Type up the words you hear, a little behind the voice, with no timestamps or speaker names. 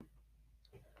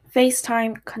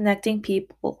FaceTime connecting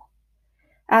people.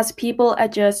 As people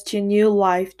adjust to new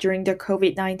life during the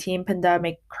COVID-19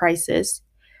 pandemic crisis,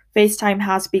 FaceTime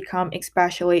has become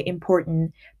especially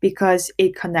important because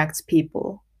it connects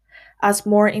people. As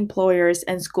more employers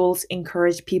and schools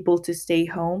encourage people to stay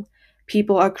home,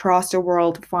 people across the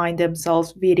world find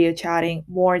themselves video chatting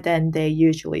more than they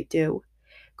usually do,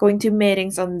 going to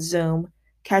meetings on Zoom,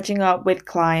 catching up with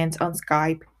clients on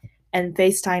Skype, and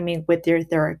FaceTiming with their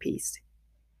therapists.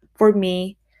 For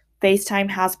me, FaceTime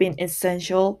has been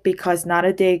essential because not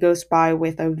a day goes by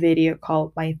with a video call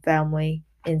with my family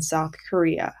in South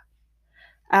Korea.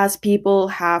 As people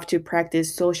have to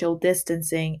practice social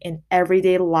distancing in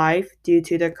everyday life due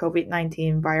to the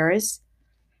COVID-19 virus,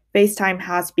 FaceTime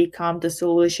has become the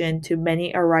solution to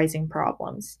many arising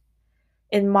problems.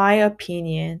 In my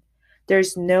opinion,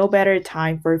 there's no better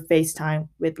time for FaceTime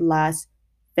with less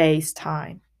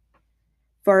FaceTime.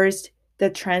 First, the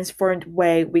transformed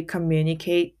way we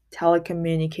communicate,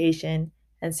 telecommunication,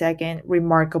 and second,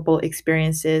 remarkable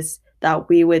experiences that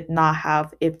we would not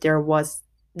have if there was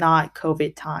not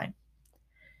COVID time.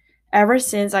 Ever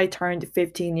since I turned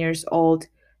 15 years old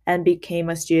and became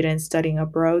a student studying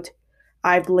abroad,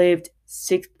 I've lived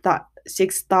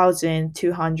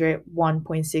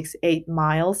 6,201.68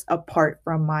 miles apart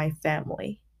from my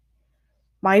family.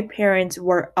 My parents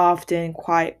were often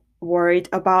quite worried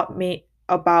about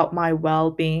my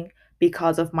well-being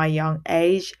because of my young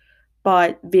age,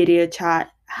 but video chat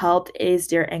helped ease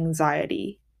their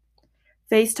anxiety.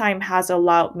 FaceTime has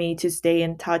allowed me to stay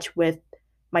in touch with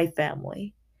my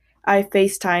family. I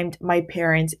FaceTimed my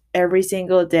parents every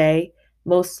single day,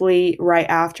 mostly right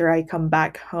after I come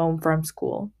back home from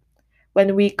school.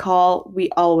 When we call, we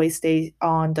always stay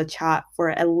on the chat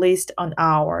for at least an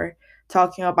hour,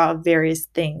 talking about various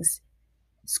things: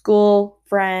 school,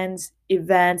 friends,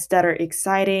 events that are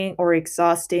exciting or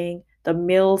exhausting, the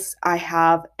meals I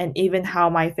have, and even how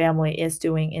my family is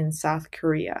doing in South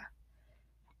Korea.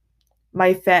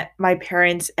 My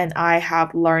parents and I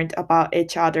have learned about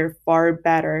each other far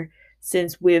better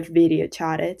since we've video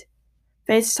chatted.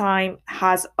 FaceTime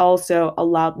has also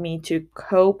allowed me to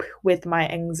cope with my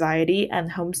anxiety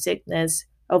and homesickness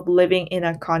of living in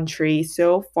a country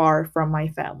so far from my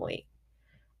family.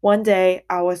 One day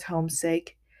I was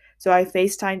homesick, so I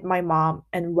FaceTimed my mom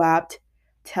and wept,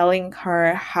 telling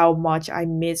her how much I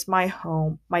miss my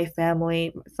home, my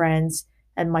family, friends,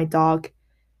 and my dog.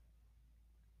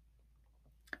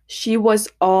 She was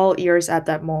all ears at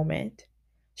that moment.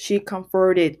 She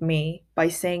comforted me by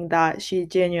saying that she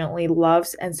genuinely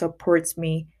loves and supports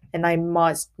me, and I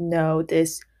must know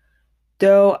this,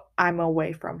 though I'm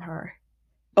away from her.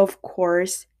 Of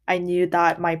course, I knew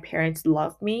that my parents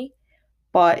loved me,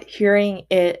 but hearing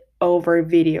it over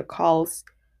video calls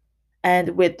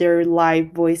and with their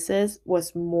live voices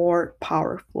was more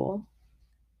powerful.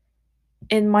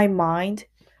 In my mind,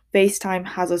 FaceTime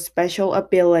has a special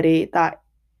ability that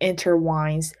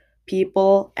intertwines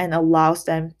people and allows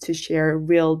them to share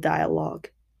real dialogue.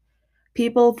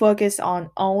 People focus on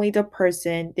only the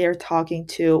person they're talking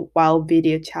to while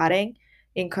video chatting,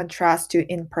 in contrast to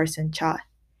in person chat.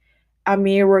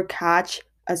 Amir Rakach,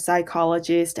 a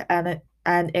psychologist and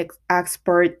an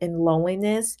expert in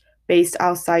loneliness based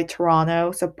outside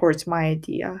Toronto, supports my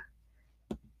idea.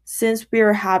 Since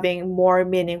we're having more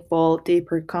meaningful,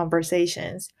 deeper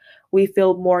conversations, we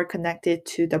feel more connected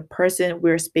to the person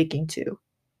we're speaking to.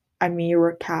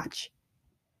 Amira Catch.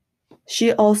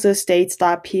 She also states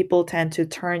that people tend to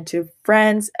turn to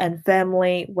friends and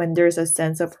family when there's a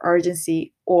sense of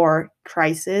urgency or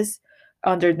crisis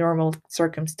under normal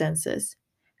circumstances.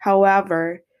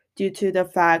 However, due to the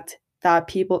fact that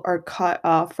people are cut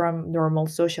off from normal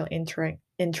social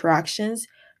interactions,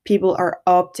 people are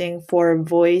opting for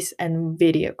voice and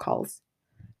video calls.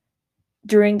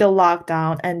 During the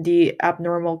lockdown and the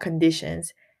abnormal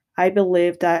conditions, I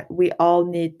believe that we all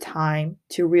need time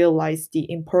to realize the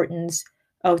importance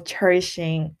of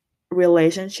cherishing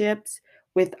relationships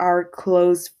with our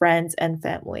close friends and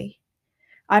family.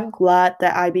 I'm glad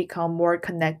that I become more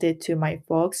connected to my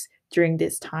folks during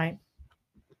this time.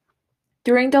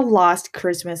 During the last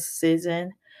Christmas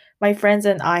season, my friends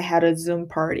and I had a Zoom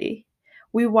party.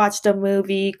 We watched a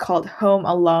movie called Home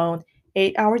Alone,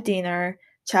 ate our dinner,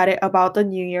 chatted about the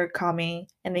new year coming,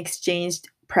 and exchanged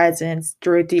presents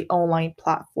through the online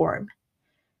platform.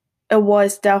 It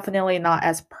was definitely not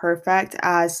as perfect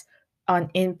as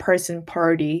an in person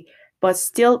party, but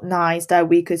still nice that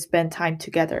we could spend time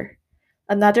together.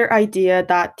 Another idea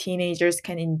that teenagers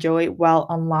can enjoy while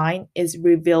online is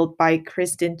revealed by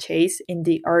Kristen Chase in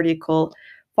the article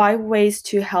Five Ways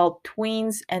to Help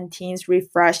Tweens and Teens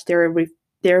Refresh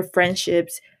their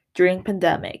Friendships During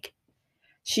Pandemic.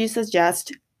 She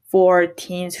suggests for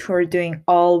teens who are doing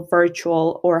all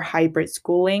virtual or hybrid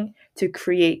schooling to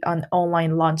create an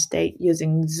online lunch date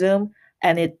using Zoom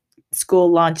and it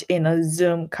school lunch in a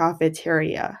Zoom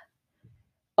cafeteria.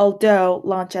 Although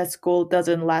lunch at school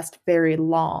doesn't last very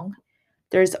long,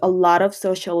 there's a lot of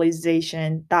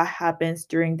socialization that happens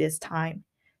during this time.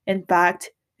 In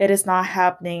fact, it is not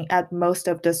happening at most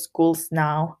of the schools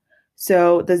now.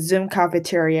 So the Zoom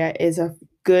cafeteria is a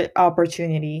good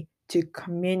opportunity to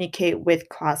communicate with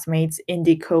classmates in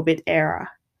the COVID era.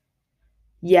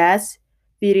 Yes,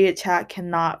 video chat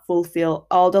cannot fulfill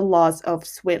all the laws of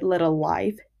sweet little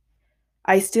life.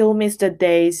 I still miss the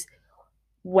days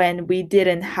when we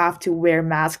didn't have to wear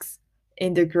masks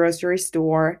in the grocery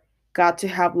store, got to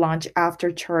have lunch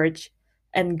after church,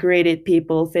 and greeted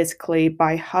people physically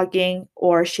by hugging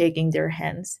or shaking their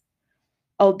hands.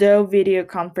 Although video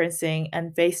conferencing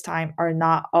and FaceTime are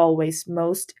not always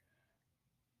most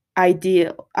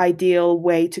ideal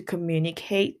way to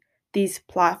communicate, these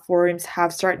platforms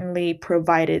have certainly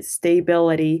provided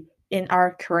stability in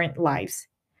our current lives.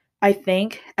 I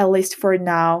think, at least for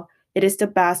now, it is the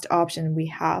best option we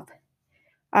have.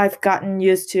 I've gotten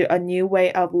used to a new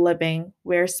way of living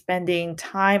where spending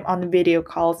time on video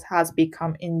calls has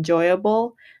become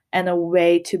enjoyable and a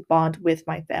way to bond with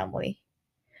my family.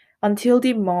 Until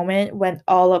the moment when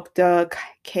all of the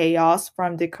chaos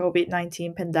from the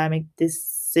COVID-19 pandemic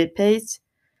dissipates,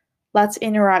 let's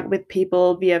interact with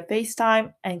people via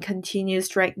FaceTime and continue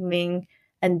strengthening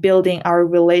and building our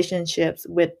relationships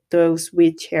with those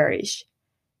we cherish.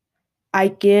 I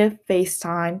give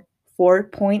FaceTime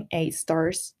 4.8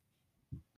 stars.